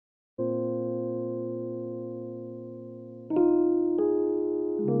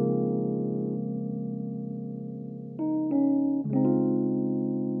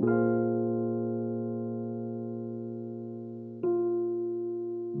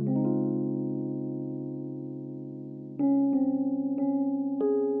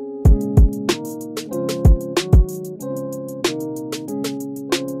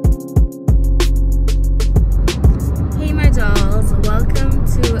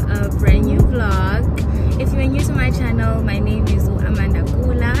channel. My name is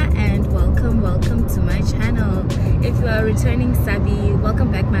Ulwamkelo and welcome to my channel. If you are a returning subby,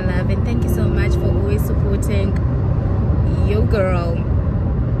 welcome back my love, and thank you so much for always supporting your girl.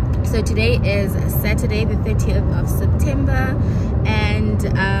 So today is Saturday the 30th of September, and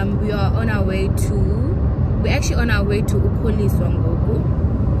we're actually on our way to Ukholiswa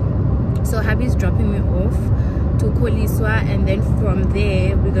ngoku. So hubby's dropping me off to Ukholiswa, and then from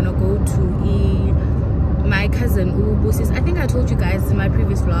there we're gonna go to my cousin Busi's. I think I told you guys in my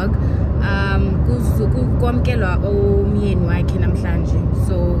previous vlog.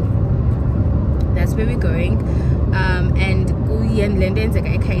 So that's where we're going.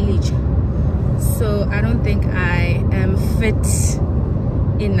 So I don't think I am fit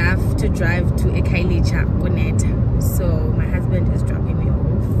enough to drive to Ekailicha. So my husband is dropping me off.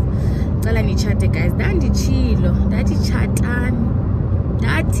 Guys,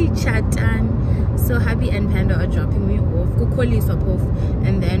 so Hubby and Panda are dropping me off,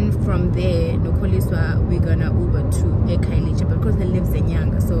 and then from there, we're gonna Uber to Ekailicha because he lives in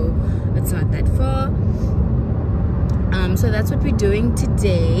Nyanga, so it's not that far. So that's what we're doing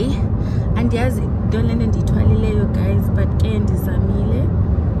today. And yes, don't let it guys, but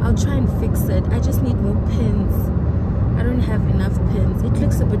I'll try and fix it. I just need more pins. I don't have enough pins. It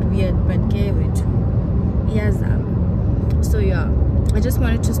looks a bit weird, but gave it. Yes. So yeah, I just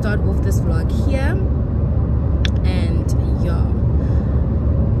wanted to start off this vlog here, and yeah,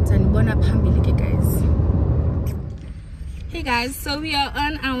 guys. Hey guys, so we are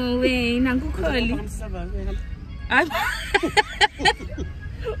on our way.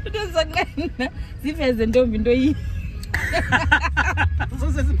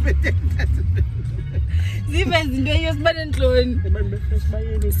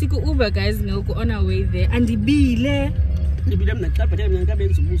 Uber guys, on our way there, and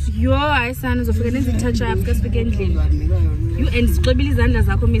yo, I son of a touch up because we can you and Scribbles and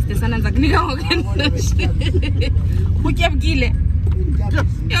Zako, Mr. San and Zaknika. Who kept Gile?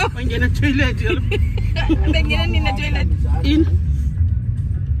 I'm getting a toilet. I'm getting in a toilet.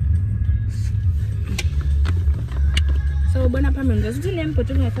 So, Bonapam, does the name put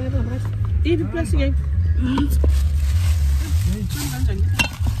in my 5 hours? Did you press again?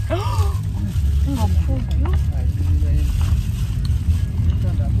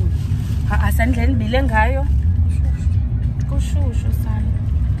 Asandlen bilen ngayo kushushu sana.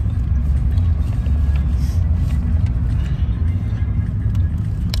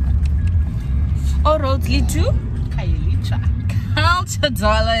 All roads lead to Ekailicha. Culture,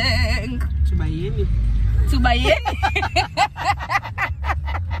 darling. Tubayeni.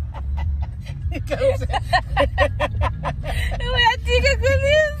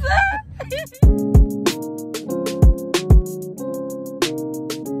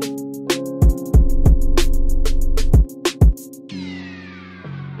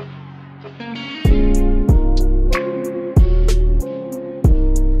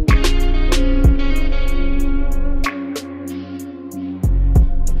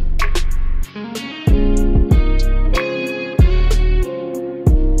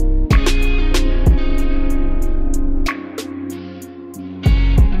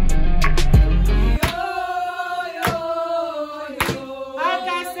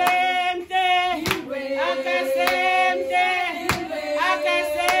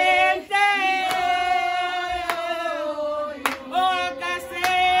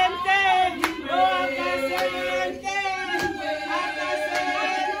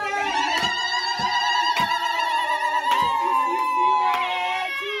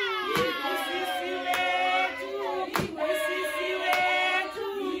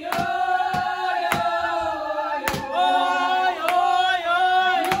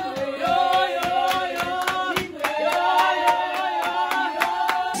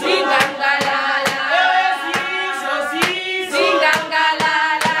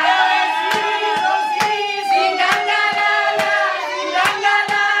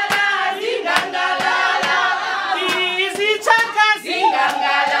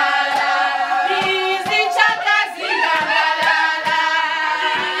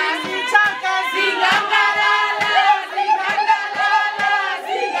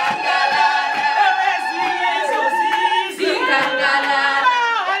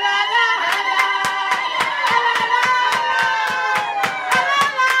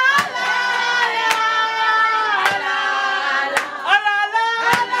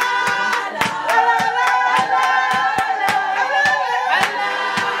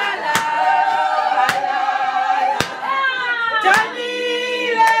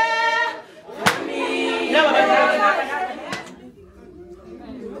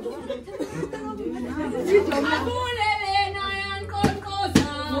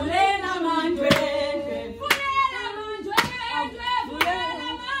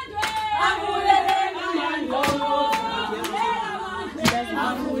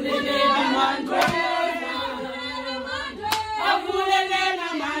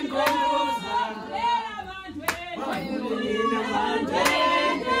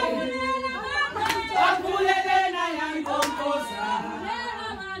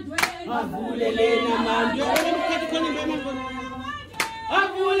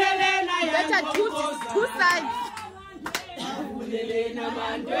 Better two sides.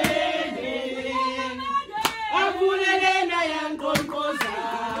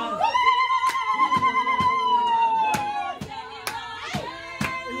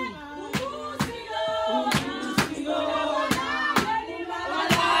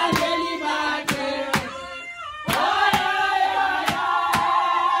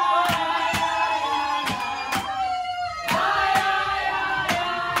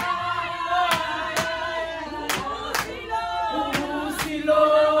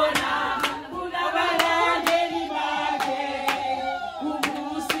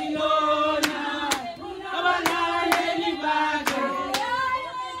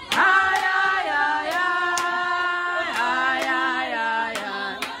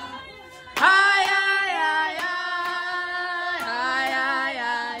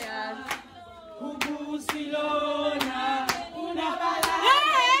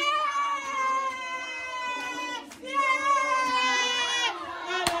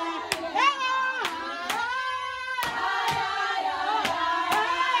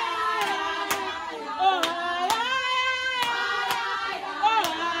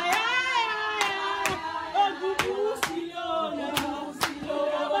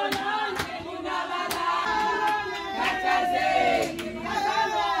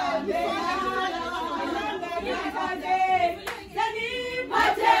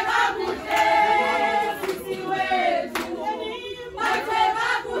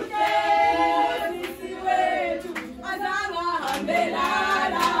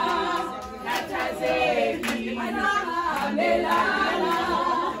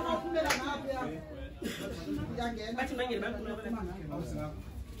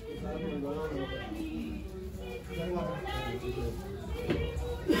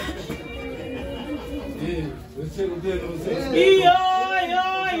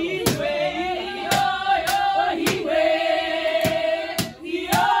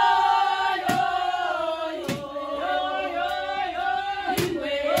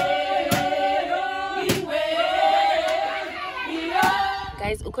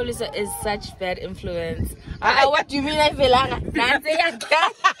 Guys, Ukoliso is such bad influence. What do you mean I feel like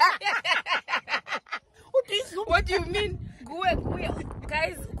What do you mean?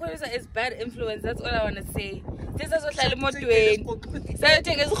 Guys, Ukoliso is bad influence. That's all I want to say. This is what I'm doing. This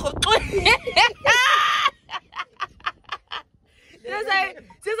is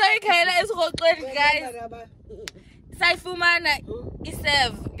guys. Sayifumana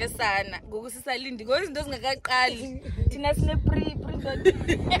isave ngesana ngokusisalindi ngoba izinto zingakaqali thina sine pre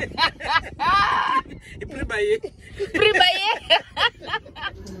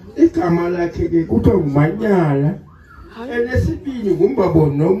igama lakhe ke kuthiwa ngumanyala elesibini ngumbabo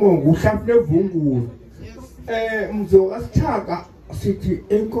nomongo uhlafune vungulu mzoka sithaka sithi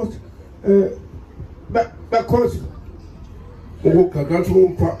enkosi bakhosi ukugagathi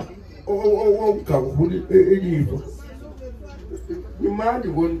umfa okugakhulu elizwe imali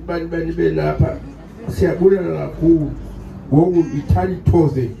bani belapha siyabulela kakhulu ngoku ithali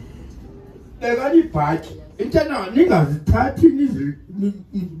thoze bekani bhatshi intana ningazithathi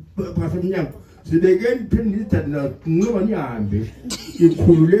nizibasemnyango sibekeni phini nizithatha ngoba nihambe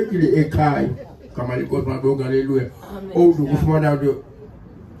ikhululekile ekhaya kama lenkosi mabonga haleluya okufumana lo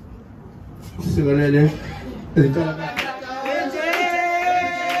sigalele ezintala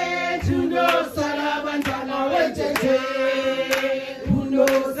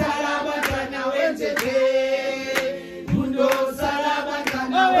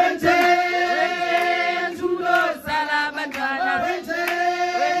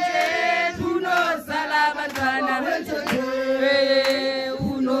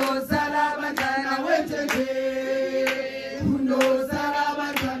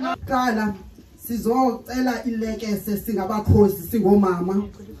Kala sizocela ilekese singabakhosi singomama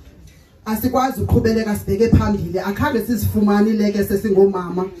asikwazi uqhubeleka sibheke phambili akhange sizifumane ilekese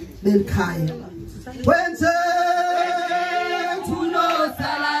singomama belikhaya wenze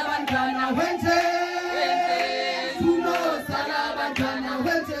tunosala abantwana wenze tunosala abantwana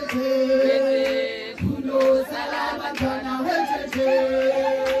wenze tunosala abantwana wenze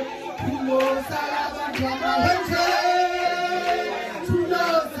tunosala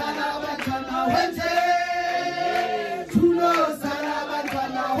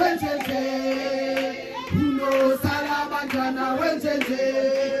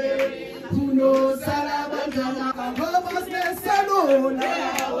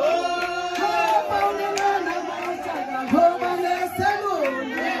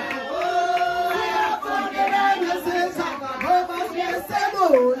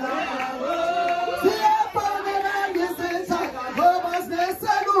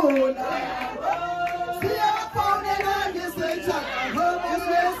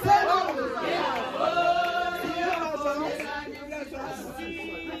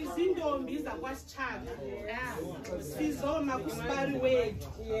Sizoma kusibari wethu.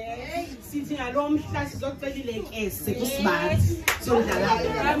 Sithi ngalomhla sizocela ilekese kusibari. Sondlala.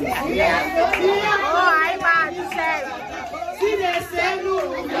 Oh hayi manje hleka. Sineselu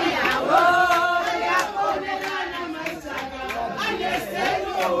yawo. Yafonelana masaka.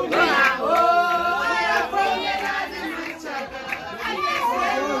 Aneselu yawo. Yafonelana masaka.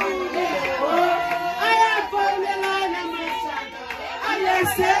 Aneselu yawo. Yafonelana masaka.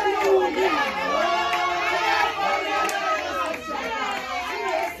 Aneselu yawo.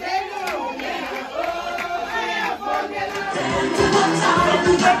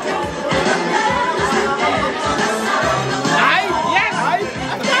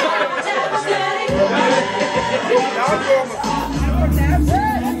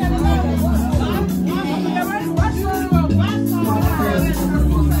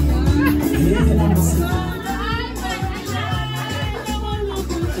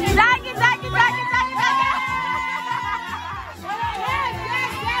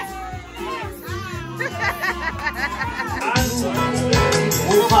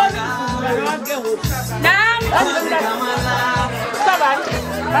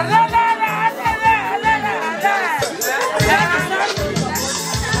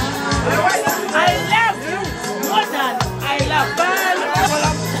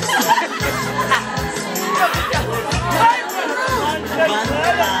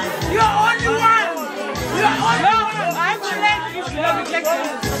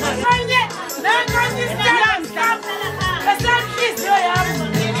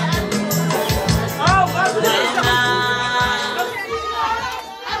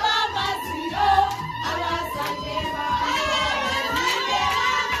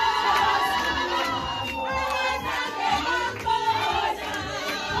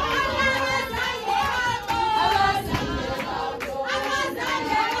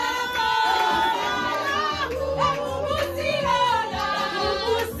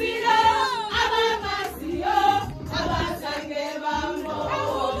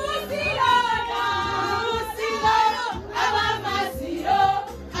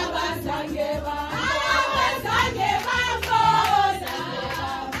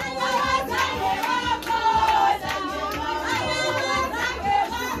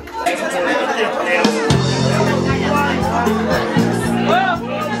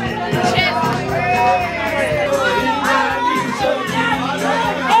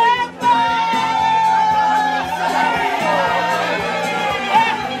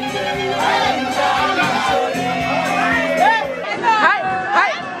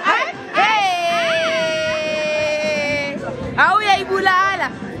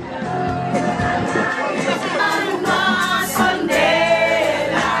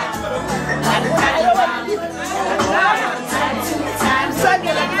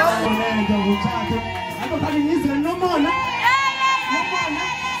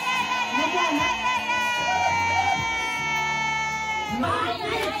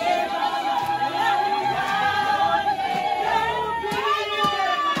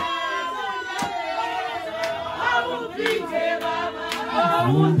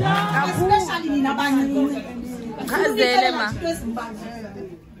 Especially in abanye. Khazele ma.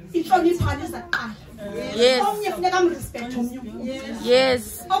 Ihloniphani zaqala. Yes. Omnye funeka amrespect omnye. Yes.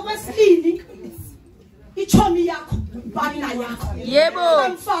 Okwesibili ichomi yakho, partner yakho. Yebo.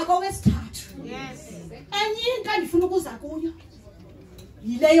 Amfaka owesithathu. Yes. Enye into andifuna ukuza kuyo.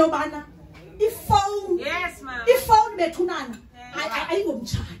 Yileyo bana ifone. Yes ma. Ifone bethunana.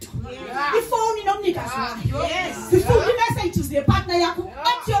 Ayingomtshato. Ifone inomnikazi wayo. Yes. Sifuna i-messages zepartner yakho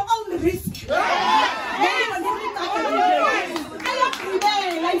at your own risk.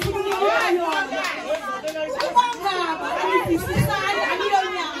 Ayagqibela ifuna unikwayo. Ubangaba anibhisisane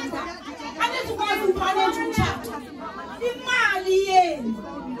aniyonyanga. Anizukwazi ukumanage umtshato. Imali yenu.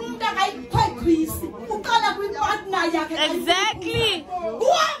 Umuntu akayikhwezi uqala kwi-partner yakhe. Exactly.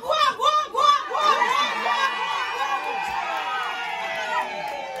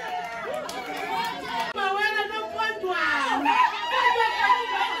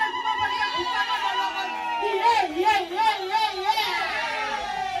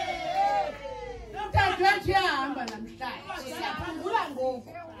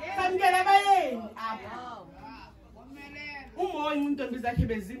 Umoya umuntu zakhe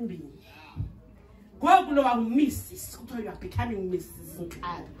bezimbini. Ngoku lo wangu-Mrs. Kuthiwa you are becoming Mrs.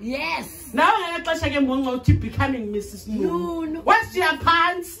 Nkala. Yes. Now ngexesha ke mbonqa uthi becoming Mrs. Nunu. Washiya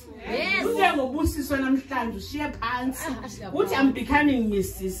phansi. Yes. Uye ngobusiswa namhlanje ushiye phansi. Uthi I'm becoming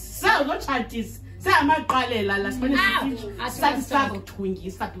Mrs. Sawuzotshatisa. Samaqalela la sibone sithi sathi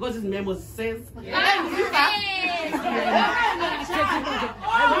sakuthungisa because his memo says.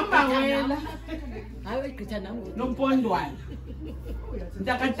 Hayi wegqitha nangu. Nompondwana.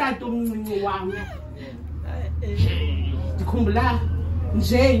 Ndakatata omncinci wami. Ndikhumbula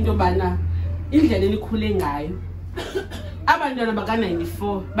nje into bana indlela enikhule ngayo. Abantwana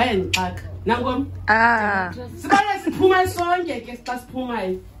baka94 bayandixaka. Nangoku sibona siphuma sonke ke xa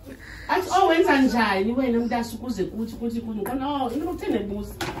siphumayo. Athi wenza njani wena mntasi ukuze kuthi ngona into ukuthene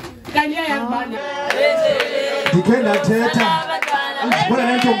busi. Kanti yayabana. Ndikhe ndathetha ndibona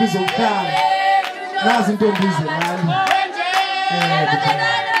nentombi zokuhlala. Nazi intombi zelali.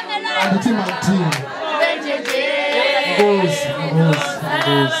 Andithi makuthini. Ngozi.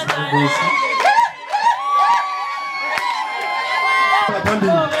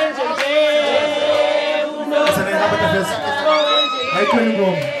 Phambili. Ayikweni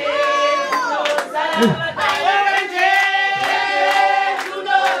ngoma.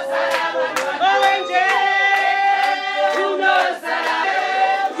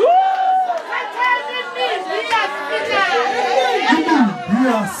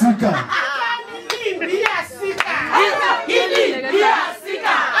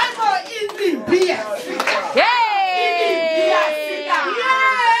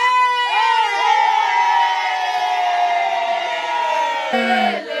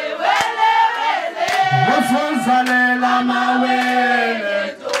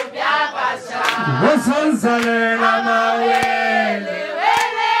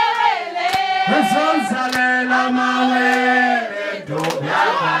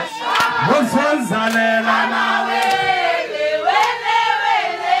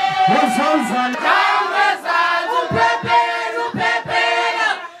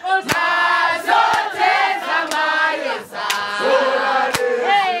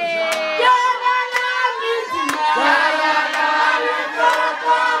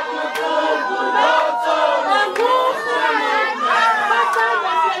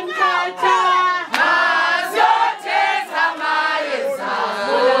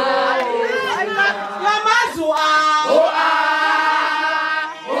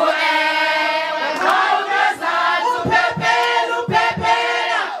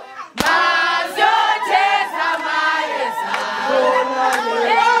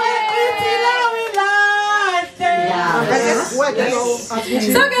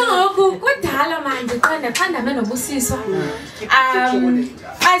 So ke ngoku kudala manje qanda phanda nobusiswa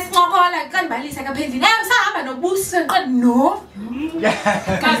asincokola xa ndibalisa kaphendini usahamba nobusiswa qanda no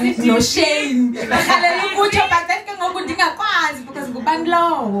kasi no shame bakhalela ukuthi but then ke ngoku ndingakwazi because ngubani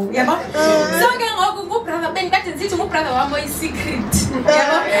lowo yabo so ke ngoku ngubrother beni kade nsithi ngubrother wami oyi-secret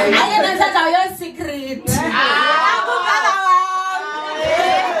yabo ayena saza uyo secret akubrother wami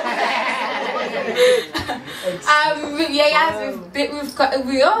yes, we've got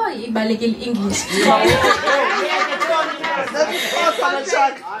English.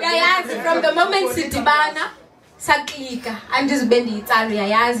 Yes, from the moment Sitibana, Saklika, I'm just bending it.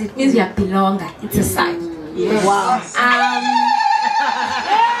 Yes, it means you belong. It's a sign. Yes. Wow.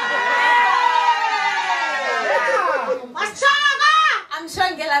 I'm sure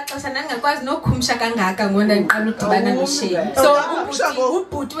ngela xesha nangakwazi nokhumsha kangaka ngona ndiqala udibana noShane. So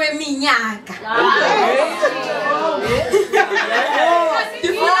ubhuti weminyaka.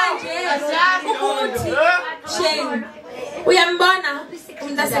 Ndifuna nje ukuthi Shane uyambona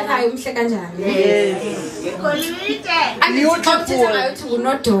umuntu asekhaya umhle kanjani? Ikolite. Beautiful. Uthi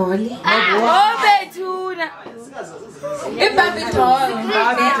unodoli. Obethuna. Ibaby doll.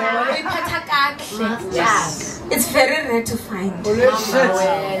 Uyiphatha kahle. It's very rare to find.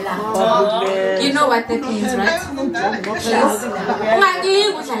 You know what that means, right?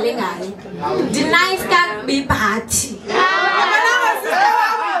 The nice guy be party.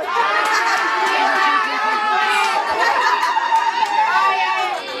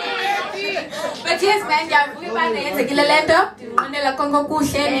 But yes, man,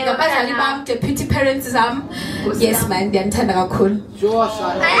 deputy parents yes, man, they're cool.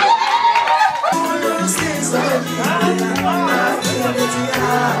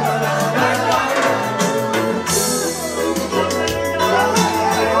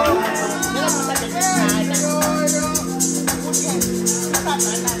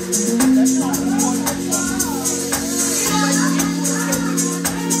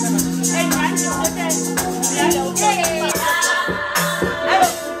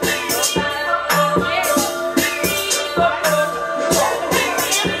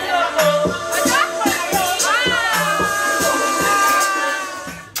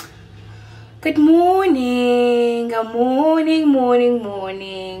 Good morning,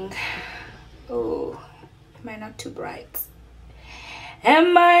 morning. Oh, am I not too bright?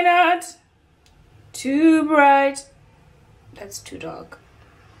 Am I not too bright? That's too dark.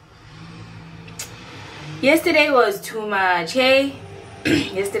 Yesterday was too much, hey?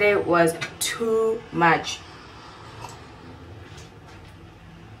 Yesterday was too much.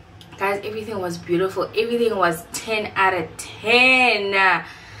 Guys, everything was beautiful. Everything was 10 out of 10.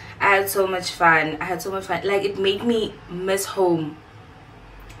 I had so much fun. Like, it made me miss home.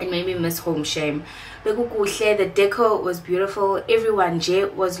 It made me miss home, shame. The decor was beautiful. Everyone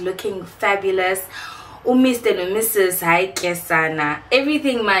was looking fabulous. Mr. and Mrs. Haikesana.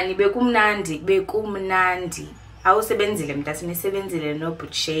 Everything, man. Bekumnandi. I was sebenzile no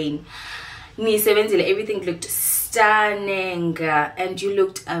put shame. Everything looked stunning, and you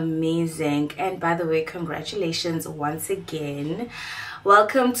looked amazing. And by the way, congratulations once again.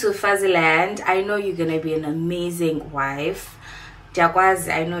 Welcome to Fuzzyland. I know you're gonna be an amazing wife.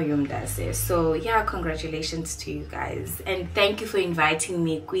 I know you mdase. So yeah, congratulations to you guys, and thank you for inviting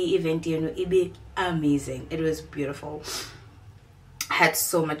me. Kui event ibe amazing. It was beautiful. I had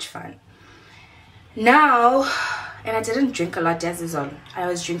so much fun. Now, and I didn't drink a lot as is on. I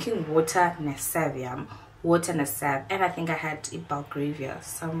was drinking water and I think I had a Bulgaria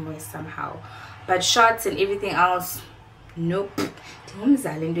somewhere somehow, but shots and everything else, nope. And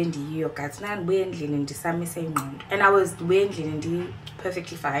I was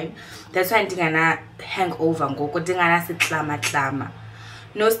perfectly fine. That's why I didn't hangover.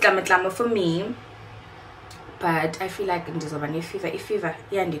 No slama for me, but I feel like I'm just over fever.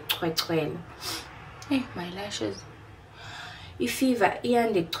 Hey, my lashes. Fever,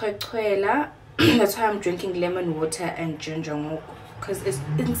 that's why I'm drinking lemon water and ginger, because it's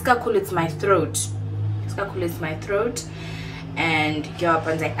my throat. It's my throat. And your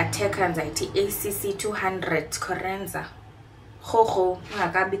attack anxiety ACC 200 Corenza.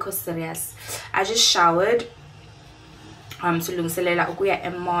 Because serious. I just showered. Sulungselela ukuya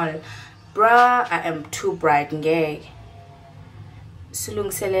mall. Bruh, I am too bright, gay.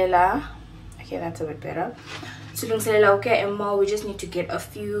 Sulungselela. Okay, that's a bit better. Sulungselela okay mall. We just need to get a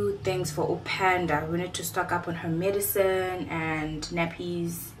few things for Panda. We need to stock up on her medicine and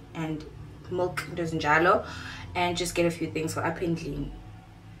nappies and milk dozenjalo, and just get a few things for Apendlin.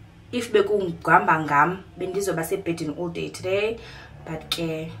 If bekungambangam bendizoba sebedini all day today, but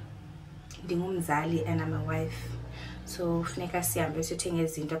ndingumzali and I'm a wife, so funeka sihambe sithenge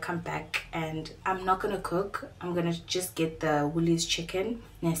izinto, come back, and I'm not gonna cook. I'm gonna just get the Woolies chicken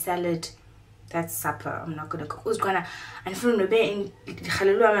and salad. That's supper. I'm not gonna cook. Because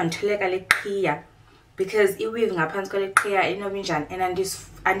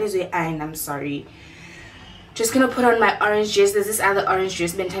and I'm sorry. Just gonna put on my orange dress. There's this other orange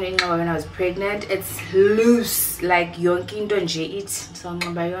dress been telling me when I was pregnant. It's loose, like yonki don't eat. So I'm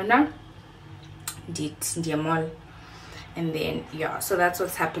gonna and then yeah, so that's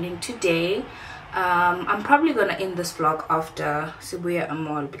what's happening today. I'm probably gonna end this vlog after Sibuya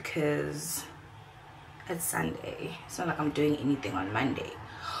Mall because it's Sunday. It's not like I'm doing anything on Monday.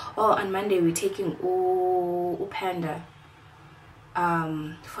 Oh, on Monday we're taking Panda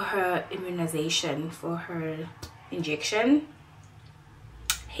for her immunization, for her injection.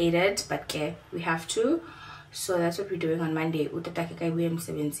 Hate it, but okay, we have to. So that's what we're doing on Monday.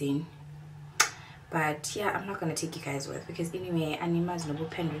 17. But yeah, I'm not gonna take you guys with, because anyway, animals no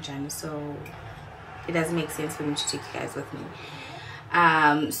Panda, so it doesn't make sense for me to take you guys with me.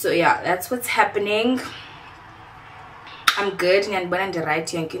 So yeah, that's what's happening. I'm good, and when I'm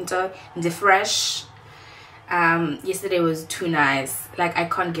right, and fresh. Yesterday was too nice. Like, I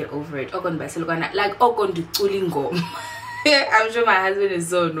can't get over it. I'm sure my husband is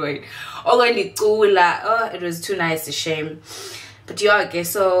so annoyed. Oh, it was too nice, a shame. But yeah, okay,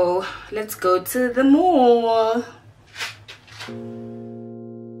 so let's go to the mall.